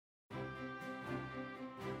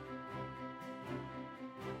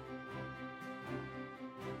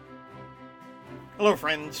Hello,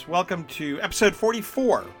 friends. Welcome to episode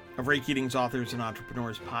 44 of Ray Keating's Authors and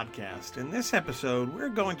Entrepreneurs podcast. In this episode, we're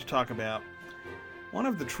going to talk about one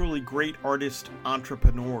of the truly great artist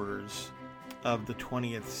entrepreneurs of the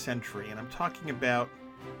 20th century, and I'm talking about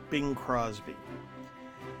Bing Crosby.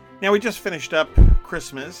 Now, we just finished up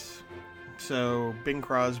Christmas, so Bing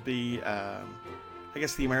Crosby, I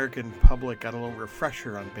guess the American public got a little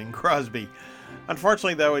refresher on Bing Crosby.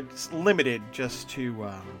 Unfortunately, though, it's limited just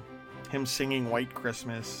to him singing White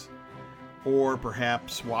Christmas, or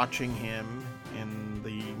perhaps watching him in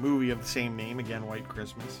the movie of the same name, again, White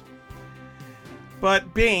Christmas.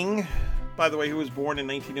 But Bing, by the way, who was born in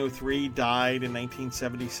 1903, died in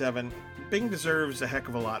 1977, Bing deserves a heck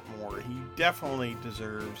of a lot more. He definitely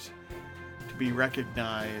deserves to be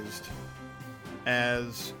recognized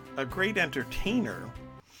as a great entertainer,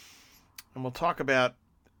 and we'll talk about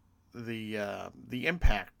the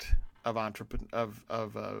impact of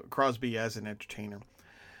Crosby as an entertainer,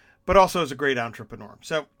 but also as a great entrepreneur.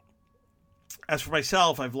 So, as for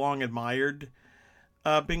myself, I've long admired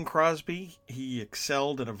Bing Crosby. He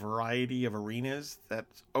excelled in a variety of arenas. That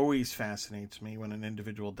always fascinates me when an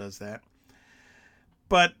individual does that.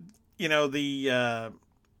 But, you know,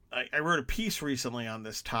 I wrote a piece recently on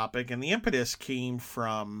this topic, and the impetus came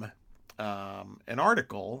from an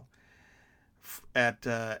article at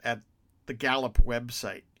the Gallup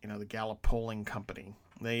website, you know, the Gallup polling company.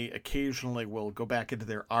 They occasionally will go back into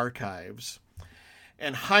their archives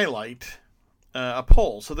and highlight a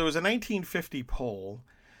poll. So there was a 1950 poll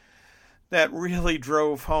that really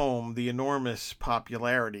drove home the enormous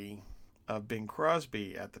popularity of Bing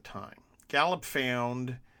Crosby at the time. Gallup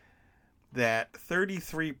found that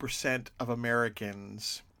 33% of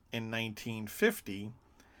Americans in 1950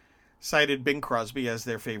 cited Bing Crosby as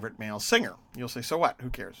their favorite male singer. You'll say, so what? Who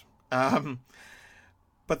cares?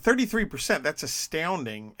 But 33%, that's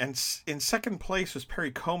astounding. And in second place was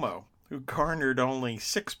Perry Como, who garnered only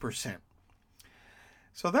 6%.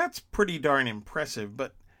 So that's pretty darn impressive.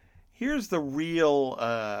 But here's the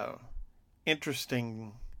real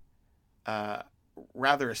interesting,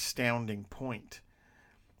 rather astounding point.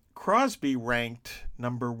 Crosby ranked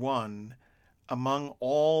number one among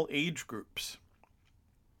all age groups.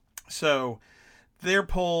 So their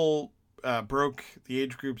poll broke the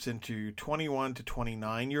age groups into 21 to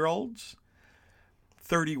 29-year-olds,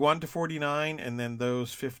 31 to 49, and then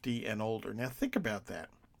those 50 and older. Now think about that.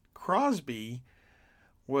 Crosby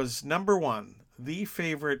was number one, the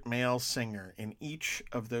favorite male singer in each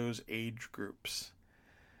of those age groups.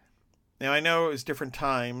 Now I know it was different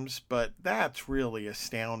times, but that's really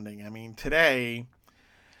astounding. I mean, today,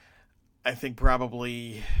 I think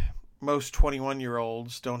probably most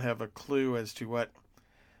 21-year-olds don't have a clue as to what,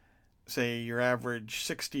 say, your average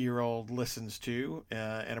 60-year-old listens to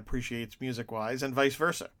and appreciates music-wise, and vice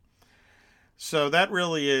versa. So that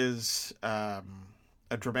really is a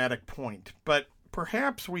dramatic point. But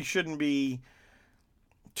perhaps we shouldn't be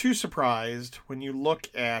too surprised when you look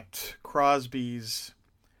at Crosby's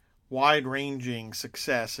wide-ranging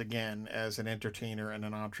success, again, as an entertainer and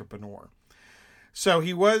an entrepreneur. So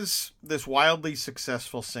he was this wildly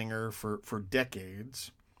successful singer for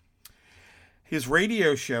decades. His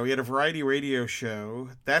radio show, he had a variety radio show,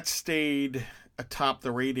 that stayed atop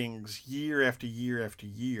the ratings year after year after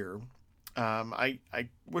year. I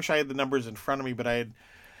wish I had the numbers in front of me, but I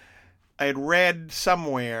had read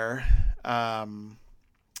somewhere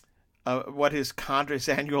what his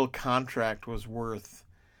annual contract was worth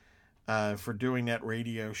for doing that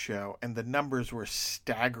radio show, and the numbers were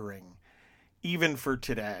staggering, even for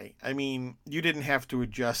today. I mean, you didn't have to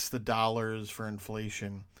adjust the dollars for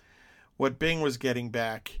inflation. What Bing was getting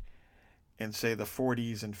back in, say, the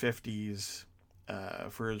 40s and 50s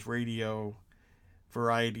for his radio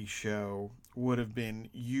variety show would have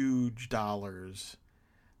been huge dollars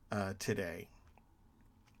today.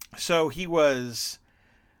 So he was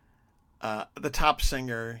the top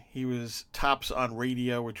singer. He was tops on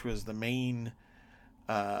radio, which was the main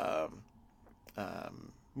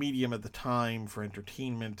medium at the time for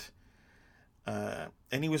entertainment.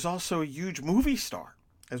 And he was also a huge movie star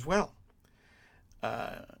as well.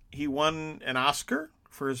 He won an Oscar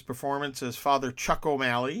for his performance as Father Chuck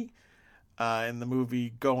O'Malley in the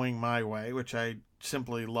movie Going My Way, which I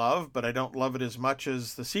simply love, but I don't love it as much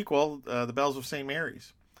as the sequel, The Bells of St.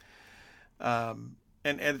 Mary's. And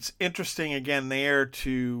it's interesting, again, there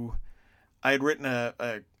to... I had written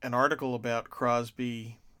an article about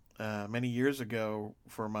Crosby many years ago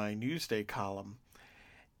for my Newsday column,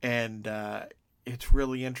 and it's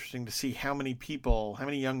really interesting to see how many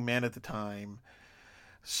young men at the time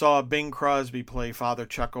saw Bing Crosby play Father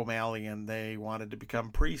Chuck O'Malley, and they wanted to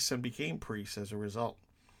become priests and became priests as a result.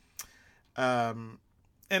 And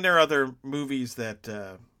there are other movies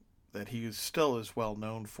that he still is well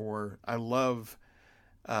known for. I love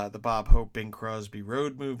the Bob Hope, Bing Crosby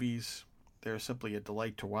road movies. They're simply a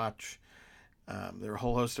delight to watch. There are a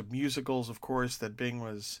whole host of musicals, of course, that Bing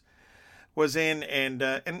was in,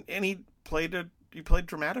 and he played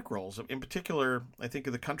dramatic roles. In particular, I think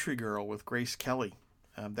of The Country Girl with Grace Kelly.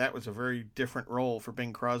 That was a very different role for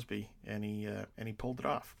Bing Crosby, and he pulled it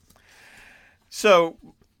off. So,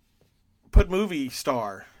 put movie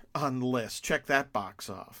star on the list. Check that box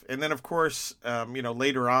off. And then, of course,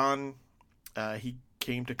 later on, he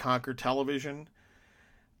came to conquer television.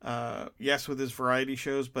 Yes, with his variety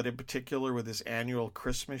shows, but in particular with his annual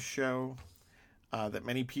Christmas show that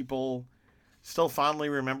many people still fondly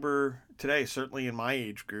remember today. Certainly in my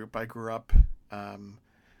age group, I grew up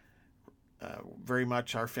very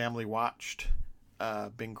much. Our family watched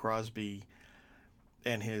Bing Crosby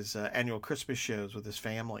and his annual Christmas shows with his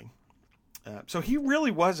family. So he really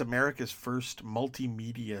was America's first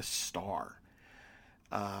multimedia star.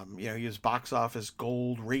 He was box office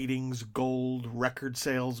gold, ratings gold, record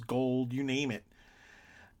sales gold, you name it.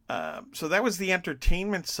 So that was the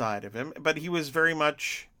entertainment side of him, but he was very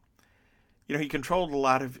much, he controlled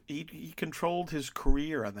he controlled his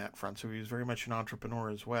career on that front. So he was very much an entrepreneur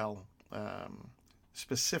as well,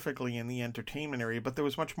 specifically in the entertainment area, but there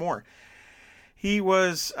was much more. He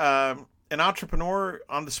was an entrepreneur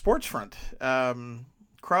on the sports front.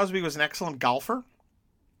 Crosby was an excellent golfer.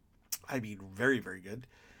 I mean, very, very good.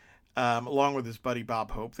 Along with his buddy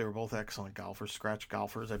Bob Hope, they were both excellent golfers, scratch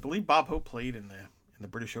golfers. I believe Bob Hope played in the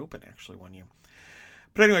British Open actually one year.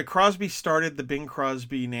 But anyway, Crosby started the Bing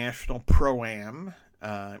Crosby National Pro-Am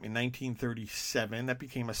in 1937.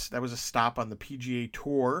 That was a stop on the PGA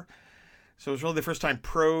Tour. So it was really the first time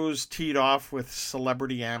pros teed off with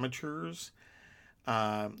celebrity amateurs.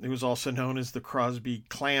 It was also known as the Crosby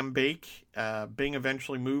Clam Bake. Bing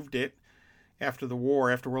eventually moved it after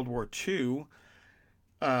World War II,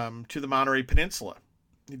 to the Monterey Peninsula.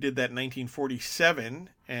 He did that in 1947,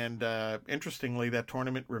 and interestingly, that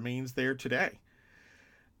tournament remains there today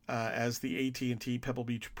as the AT&T Pebble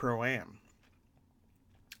Beach Pro-Am.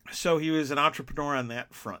 So he was an entrepreneur on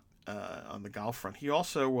that front, on the golf front. He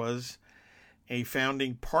also was a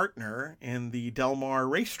founding partner in the Del Mar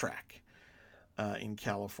racetrack in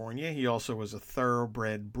California. He also was a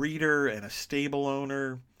thoroughbred breeder and a stable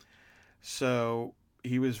owner. So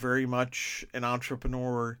he was very much an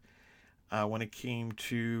entrepreneur when it came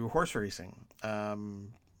to horse racing.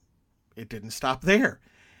 It didn't stop there.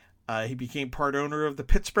 He became part owner of the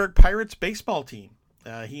Pittsburgh Pirates baseball team.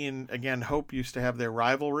 He and Hope used to have their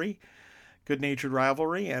rivalry, good-natured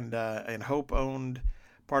rivalry, and Hope owned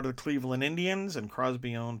part of the Cleveland Indians, and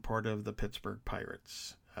Crosby owned part of the Pittsburgh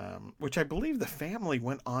Pirates, which I believe the family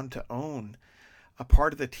went on to own a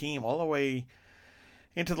part of the team all the way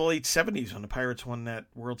into the late 70s when the Pirates won that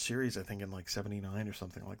World Series, I think in like 79 or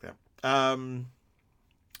something like that.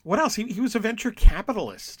 What else? He was a venture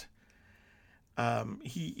capitalist.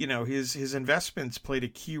 His investments played a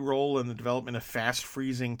key role in the development of fast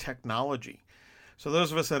freezing technology. So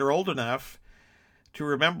those of us that are old enough to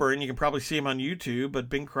remember, and you can probably see him on YouTube, but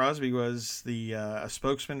Bing Crosby was a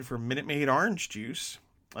spokesman for Minute Maid orange juice.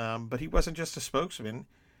 But he wasn't just a spokesman.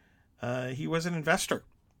 He was an investor.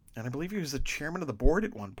 And I believe he was the chairman of the board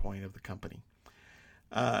at one point of the company.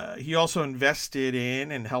 He also invested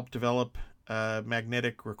in and helped develop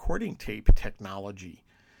magnetic recording tape technology.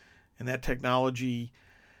 And that technology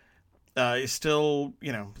is still,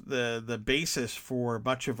 the basis for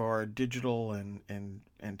much of our digital and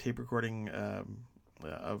tape recording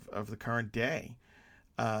of the current day.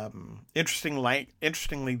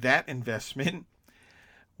 Interestingly, that investment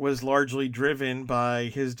was largely driven by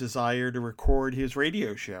his desire to record his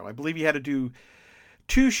radio show. I believe he had to do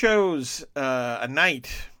 2 shows a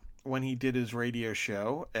night when he did his radio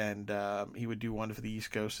show, and he would do one for the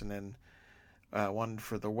East Coast and then one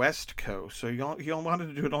for the West Coast. So he only wanted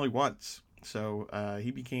to do it only once. So he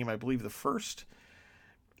became, I believe, the first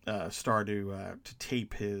star to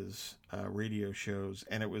tape his radio shows,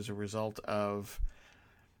 and it was a result of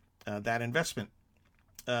that investment.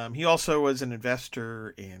 He also was an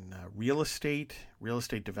investor in real estate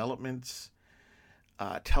developments,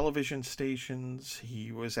 television stations.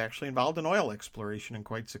 He was actually involved in oil exploration and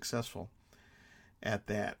quite successful at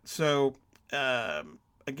that. So,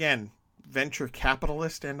 again, venture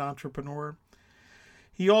capitalist and entrepreneur.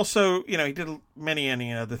 He also, he did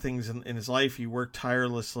many other things in his life. He worked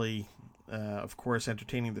tirelessly, of course,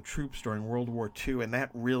 entertaining the troops during World War II, and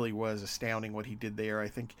that really was astounding what he did there. I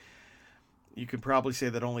think you could probably say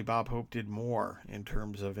that only Bob Hope did more in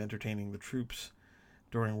terms of entertaining the troops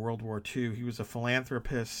during World War II. He was a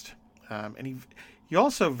philanthropist. And he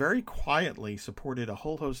also very quietly supported a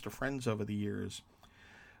whole host of friends over the years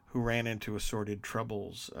who ran into assorted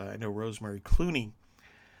troubles. I know Rosemary Clooney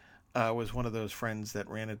was one of those friends that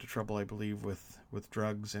ran into trouble, I believe, with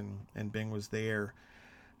drugs, and Bing was there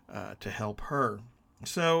to help her.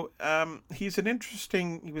 So he was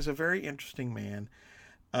a very interesting man.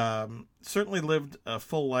 Certainly lived a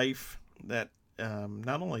full life that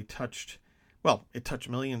not only touched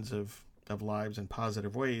millions of lives in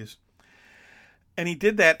positive ways. And he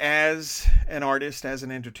did that as an artist, as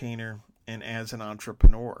an entertainer, and as an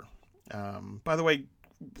entrepreneur. By the way,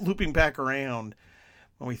 looping back around,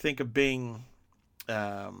 when we think of Bing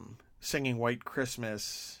singing White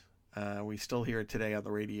Christmas, we still hear it today on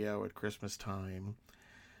the radio at Christmas time,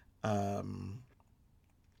 and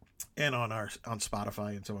on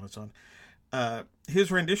Spotify and so on and so on.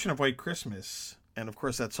 His rendition of White Christmas, and of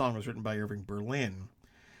course that song was written by Irving Berlin,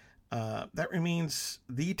 that remains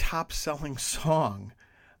the top-selling song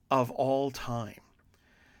of all time.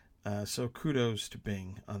 So kudos to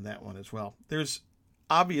Bing on that one as well. There's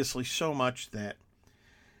obviously so much that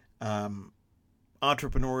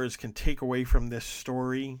entrepreneurs can take away from this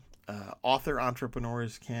story. Author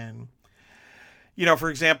entrepreneurs can. For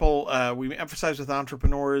example, we emphasize with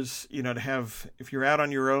entrepreneurs, to have, if you're out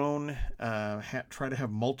on your own, try to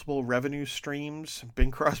have multiple revenue streams.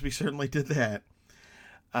 Bing Crosby certainly did that.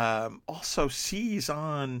 Also seize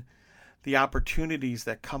on the opportunities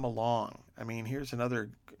that come along. I mean, here's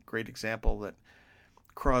another great example that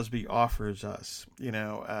Crosby offers us. You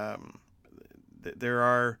don't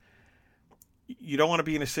want to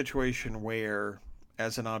be in a situation where,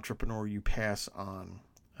 as an entrepreneur, you pass on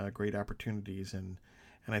great opportunities, and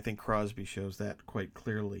I think Crosby shows that quite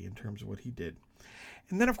clearly in terms of what he did.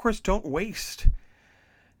 And then, of course, don't waste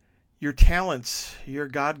your talents, your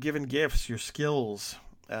God-given gifts, your skills.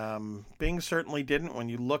 Bing certainly didn't. When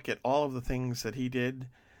you look at all of the things that he did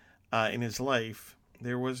in his life,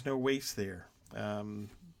 there was no waste there. And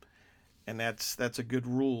that's a good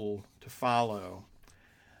rule to follow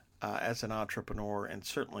as an entrepreneur, and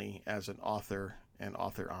certainly as an author and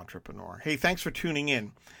author entrepreneur. Hey, thanks for tuning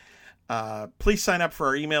in. Please sign up for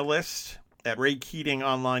our email list at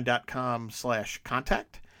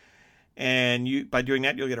raykeatingonline.com/contact. And by doing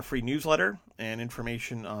that, you'll get a free newsletter and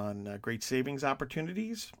information on great savings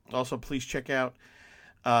opportunities. Also, please check out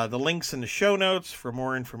the links in the show notes for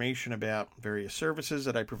more information about various services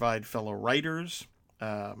that I provide fellow writers.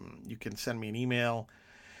 You can send me an email,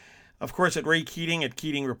 of course, at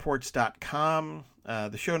raykeating@keatingreports.com.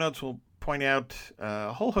 The show notes will point out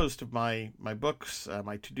a whole host of my books,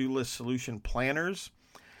 my to-do list solution planners.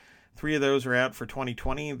 3 of those are out for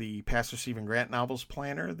 2020, the Pastor Stephen Grant Novels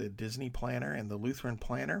Planner, the Disney Planner, and the Lutheran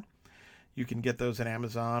Planner. You can get those at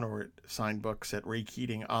Amazon or at signed books at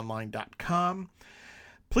raykeatingonline.com.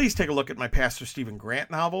 Please take a look at my Pastor Stephen Grant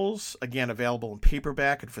novels, again, available in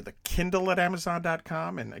paperback and for the Kindle at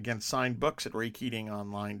Amazon.com, and again, signed books at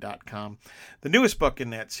raykeatingonline.com. The newest book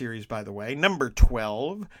in that series, by the way, number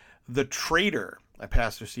 12, The Traitor, a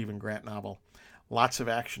Pastor Stephen Grant novel. Lots of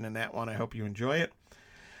action in that one. I hope you enjoy it.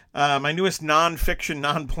 My newest nonfiction,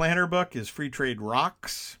 non-planner book is Free Trade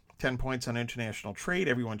Rocks, 10 Points on International Trade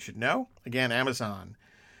Everyone Should Know. Again, Amazon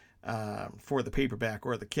for the paperback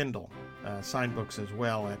or the Kindle. Signed books as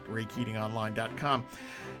well at raykeatingonline.com.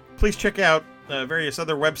 Please check out various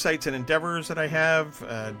other websites and endeavors that I have,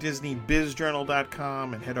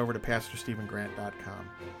 DisneyBizJournal.com, and head over to PastorStephenGrant.com.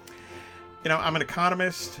 I'm an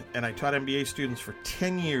economist, and I taught MBA students for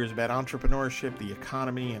 10 years about entrepreneurship, the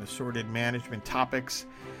economy, and assorted management topics.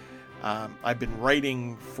 I've been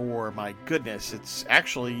writing for, my goodness, it's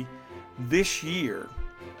actually this year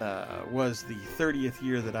was the 30th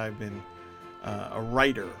year that I've been a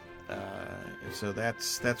writer. So that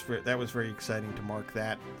was very exciting to mark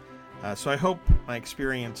that. So I hope my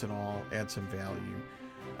experience and all add some value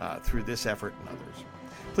through this effort and others.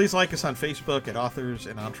 Please like us on Facebook at Authors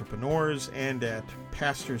and Entrepreneurs and at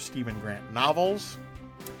Pastor Stephen Grant Novels.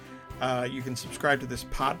 You can subscribe to this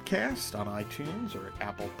podcast on iTunes or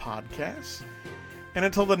Apple Podcasts. And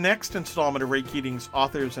until the next installment of Ray Keating's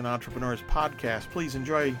Authors and Entrepreneurs podcast, please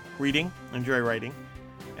enjoy reading, enjoy writing,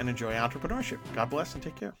 and enjoy entrepreneurship. God bless and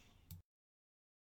take care.